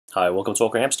Hi, welcome to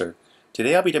AwkwardHamster.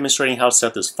 Today I'll be demonstrating how to set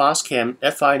up this Foscam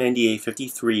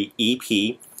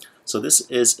FI9853EP. So this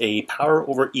is a Power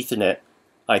over Ethernet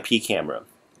IP camera.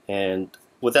 And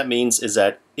what that means is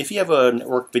that if you have a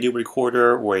network video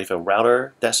recorder or if you have a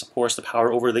router that supports the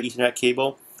Power over the Ethernet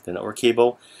cable, the network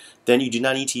cable, then you do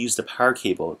not need to use the power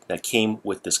cable that came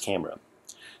with this camera.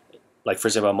 Like for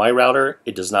example, on my router,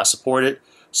 it does not support it,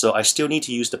 so I still need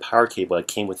to use the power cable that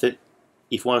came with it.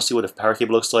 If you want to see what the power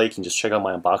cable looks like, you can just check out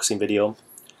my unboxing video.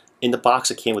 In the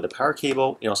box, it came with a power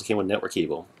cable. It also came with a network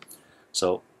cable.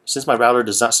 So since my router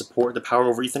does not support the Power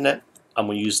over Ethernet, I'm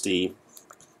going to use the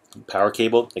power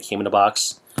cable that came in the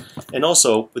box. And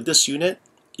also, with this unit,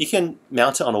 you can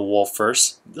mount it on a wall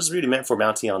first. This is really meant for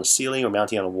mounting on the ceiling or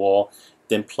mounting on a wall.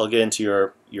 Then plug it into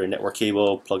your network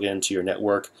cable, plug it into your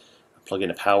network, plug in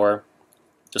the power.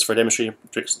 Just for demonstration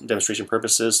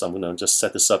purposes, I'm going to just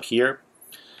set this up here.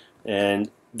 And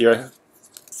there are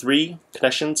three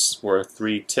connections or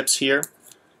three tips here.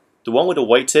 The one with the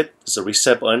white tip is a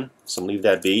reset button, so I'm going to leave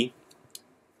that be.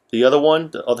 The other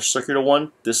one, the other circular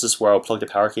one, this is where I'll plug the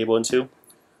power cable into.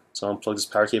 So I'm going to plug this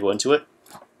power cable into it.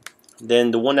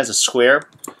 Then the one that's a square,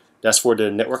 that's for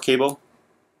the network cable.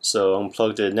 So I'm going to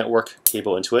plug the network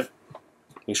cable into it.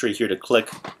 Make sure you hear the click.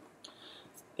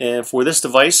 And for this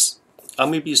device, I'm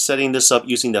going to be setting this up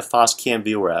using the Foscam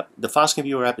Viewer app. The Foscam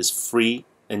Viewer app is free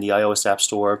in the iOS App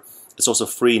Store. It's also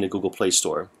free in the Google Play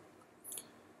Store.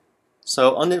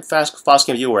 So on the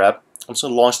Foscam Viewer app, I'm just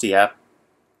going to launch the app.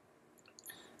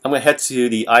 I'm going to head to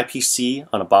the IPC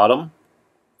on the bottom.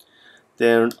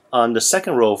 Then on the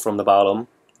second row from the bottom,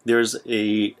 there's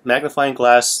a magnifying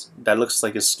glass that looks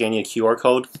like it's scanning a QR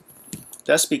code.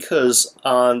 That's because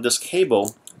on this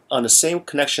cable, on the same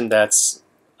connection that's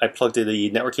I plugged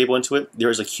the network cable into it,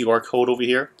 there's a QR code over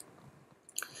here.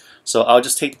 So I'll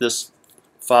just take this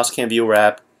Foscam Viewer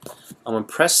app. I'm going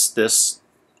to press that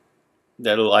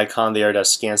little icon there that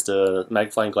scans the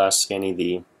magnifying glass scanning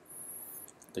the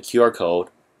QR code.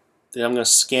 Then I'm going to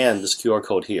scan this QR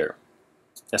code here.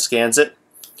 That scans it.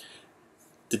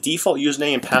 The default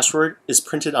username and password is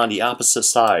printed on the opposite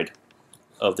side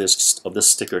of this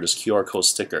sticker, this QR code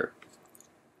sticker.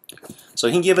 So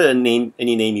you can give it a name,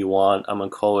 any name you want. I'm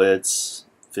going to call it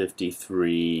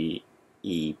 53E.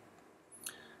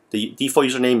 The default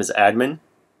username is admin.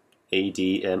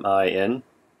 ADMIN.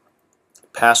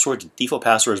 Password, the default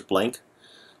password is blank.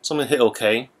 So I'm going to hit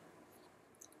OK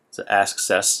to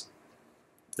access.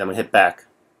 Then I'm going to hit back.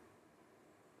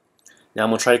 Now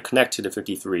I'm going to try to connect to the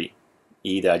 53E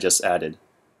that I just added.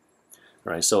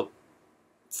 Alright, so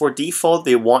for default,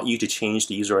 they want you to change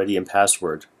the user ID and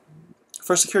password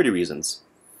for security reasons.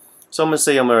 So I'm going to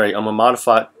say I'm going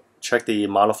to check the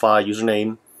modify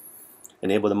username,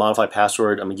 enable the modify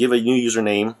password. I'm going to give a new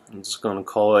username. I'm just going to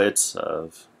call it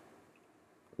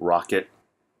Rocket.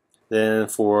 Then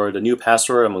for the new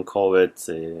password, I'm going to call it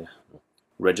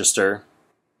register.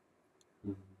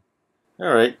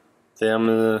 Alright, then I'm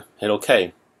going to hit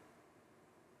OK.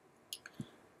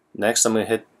 Next, I'm going to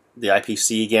hit the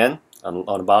IPC again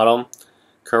on the bottom.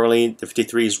 Currently, the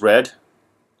 53 is red.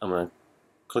 I'm going to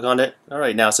click on it.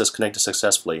 Alright, now it says connected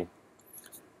successfully.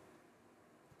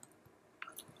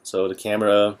 So the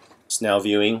camera is now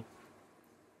viewing.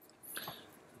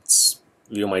 Let's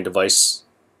view my device.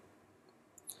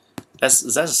 That's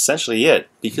essentially it.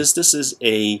 Because this is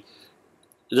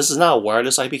not a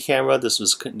wireless IP camera.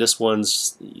 This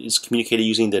one's is communicated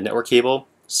using the network cable.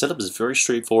 Setup is very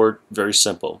straightforward, very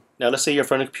simple. Now let's say you're in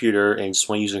front of a computer and you just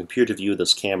want to use a computer to view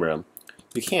this camera.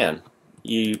 You can.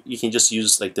 You can just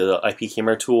use like the IP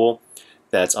camera tool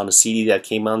that's on the CD that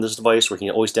came on this device, or you can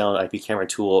always download IP camera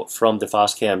tool from the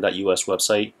foscam.us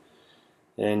website.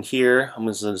 And here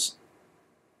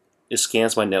it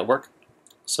scans my network.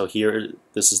 So here,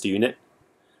 this is the unit.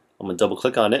 I'm going to double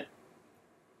click on it.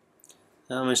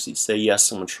 I'm going to say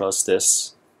yes, I'm going to trust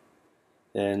this.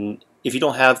 And if you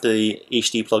don't have the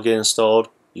HD plugin installed,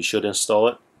 you should install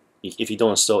it. If you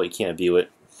don't install it, you can't view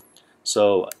it.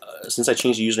 So since I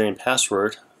changed the username and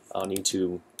password, I'll need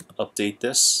to update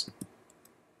this.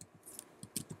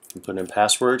 Put in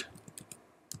password.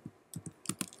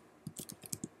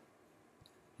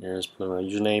 Here's put my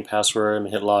username, password, and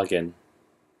hit login.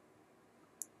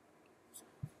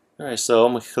 Alright, so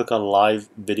I'm going to click on live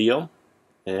video,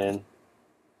 and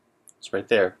it's right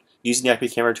there. Using the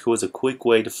IP camera tool is a quick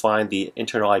way to find the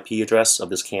internal IP address of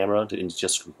this camera and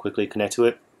just quickly connect to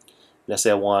it. Let's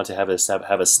say I want to have a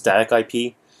static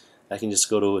IP. I can just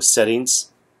go to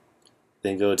settings,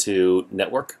 then go to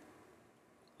network,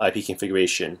 IP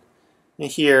configuration. And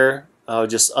here, I'll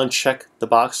just uncheck the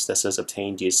box that says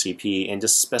obtain DHCP and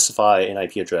just specify an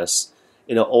IP address.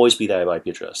 It'll always be that IP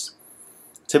address.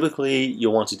 Typically,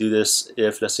 you'll want to do this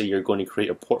if, let's say, you're going to create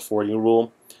a port forwarding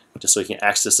rule, just so you can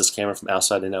access this camera from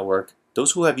outside the network.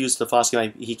 Those who have used the Foscam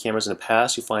IP cameras in the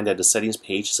past, you find that the settings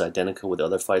page is identical with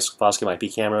other Foscam IP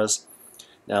cameras.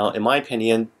 Now, in my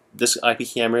opinion, this IP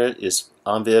camera is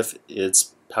OnVIF,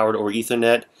 it's powered over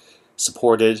Ethernet,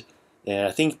 supported, and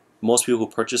I think most people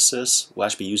who purchase this will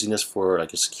actually be using this for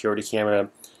like a security camera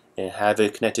and have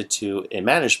it connected to and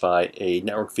managed by a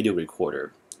network video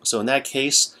recorder. So in that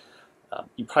case,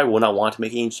 you probably will not want to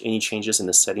make any changes in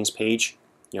the settings page.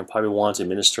 You probably want to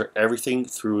administer everything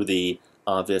through the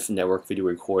OnVIF network video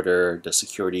recorder, the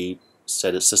security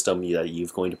system that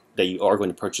you are going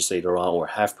to purchase later on or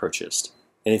have purchased.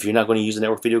 And if you're not going to use a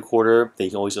network video recorder, then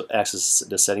you can always access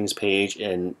the settings page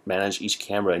and manage each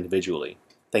camera individually.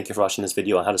 Thank you for watching this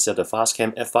video on how to set up the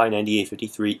Foscam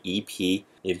FI9853EP.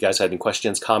 If you guys have any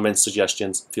questions, comments,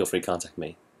 suggestions, feel free to contact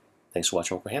me. Thanks for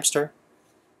watching AwkwardHamster.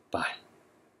 Bye.